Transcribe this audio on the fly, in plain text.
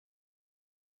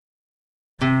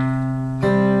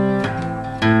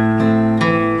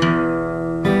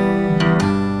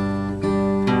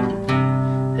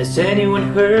Has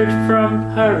anyone heard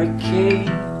from hurricane?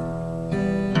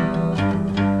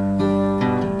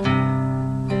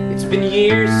 It's been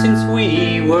years since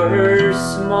we were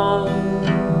small,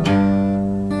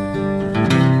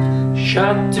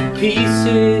 shot to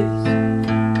pieces.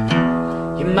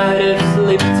 You might have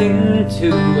slipped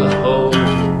into a hole.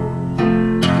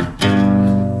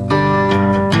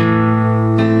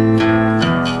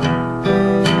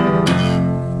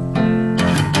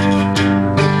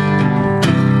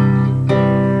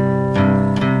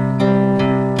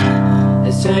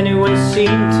 Has anyone seen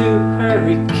to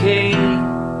hurricane?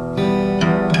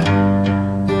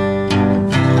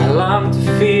 I long to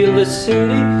feel the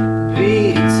city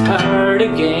beat its heart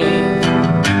again.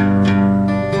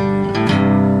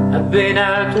 I've been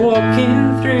out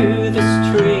walking through the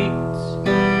streets,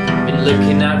 been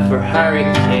looking out for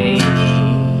hurricanes.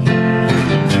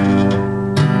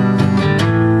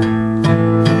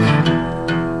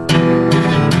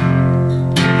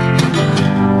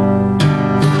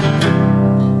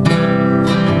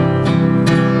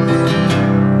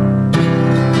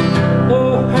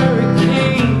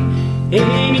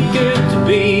 Ain't it good to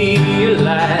be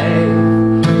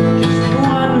alive? Just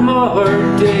one more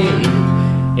day.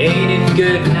 Ain't it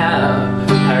good now,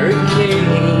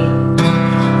 hurricane?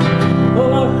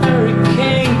 Oh,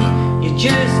 hurricane, you're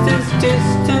just as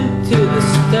distant to the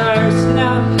stars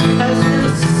now as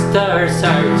the stars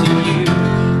are to you.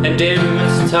 And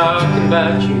everyone's talking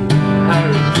about you,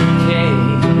 hurricane.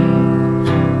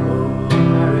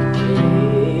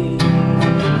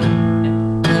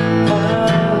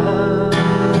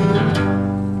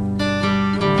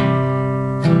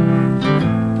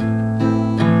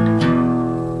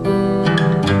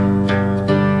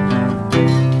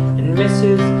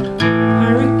 Mrs.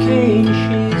 Hurricane,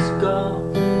 she's gone,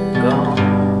 gone.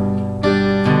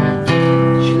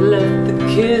 She left the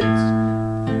kids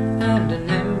and an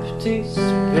empty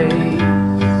space.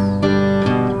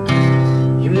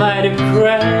 You might have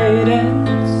cried and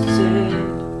said,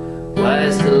 why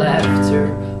is the laughter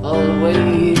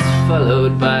always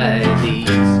followed by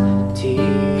these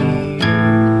tears?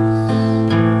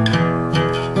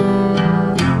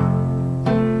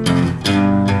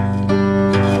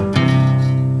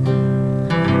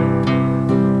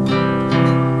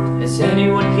 Has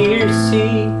anyone here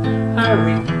seen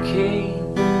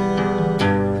hurricane?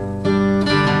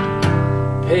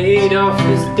 Paid off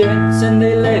his debts and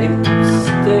they let him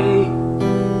stay.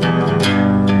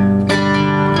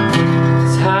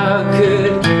 So how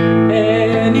could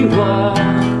anyone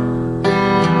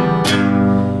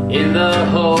in the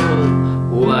whole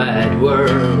wide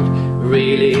world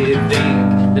really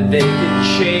think that they could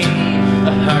change a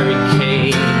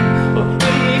hurricane? Oh,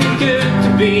 ain't it good to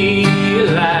be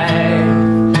alive?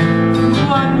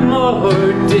 One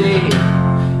more day.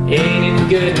 Ain't it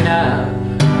good now,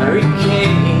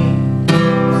 hurricane?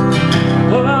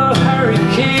 Oh,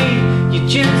 hurricane, you're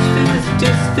just as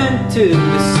distant to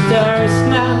the stars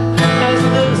now as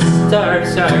the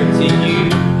stars are to you.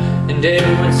 And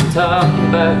everyone's talking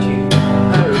about you,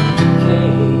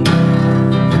 hurricane.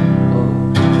 Oh,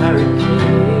 hurricane.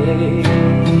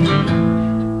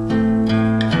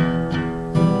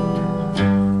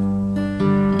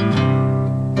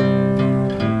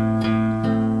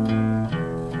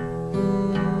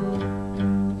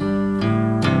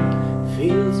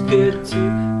 Feels good to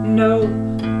know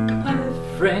a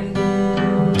friend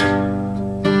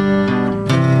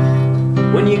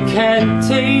when you can't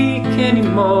take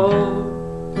anymore.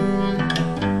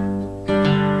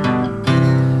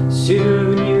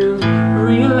 Soon you'll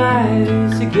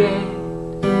realize again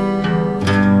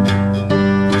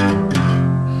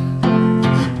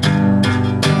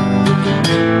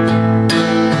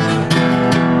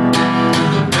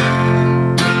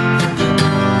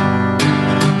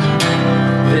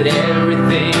that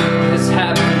everything has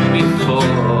happened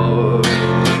before.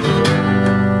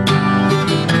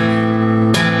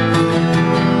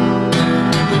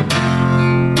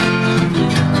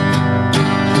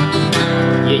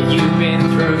 Yeah, you've been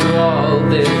through all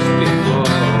this before.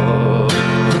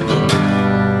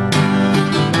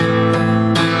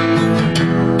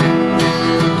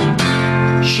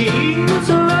 She was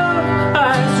alone, I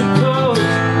suppose,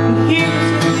 and he was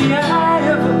in the eye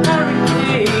of a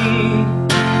hurricane.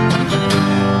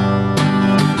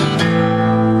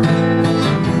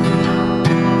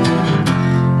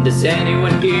 Does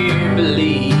anyone here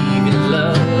believe in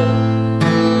love?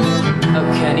 How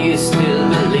can you still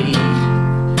believe?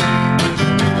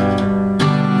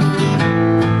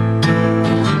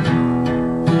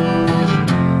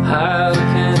 How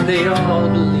can they all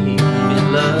believe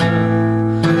in love?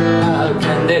 How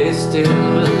can they still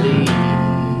believe?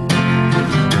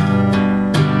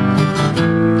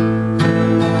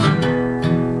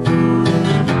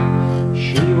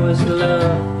 lost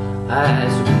love, I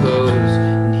suppose,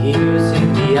 and he was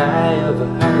in the eye of a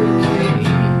hurricane.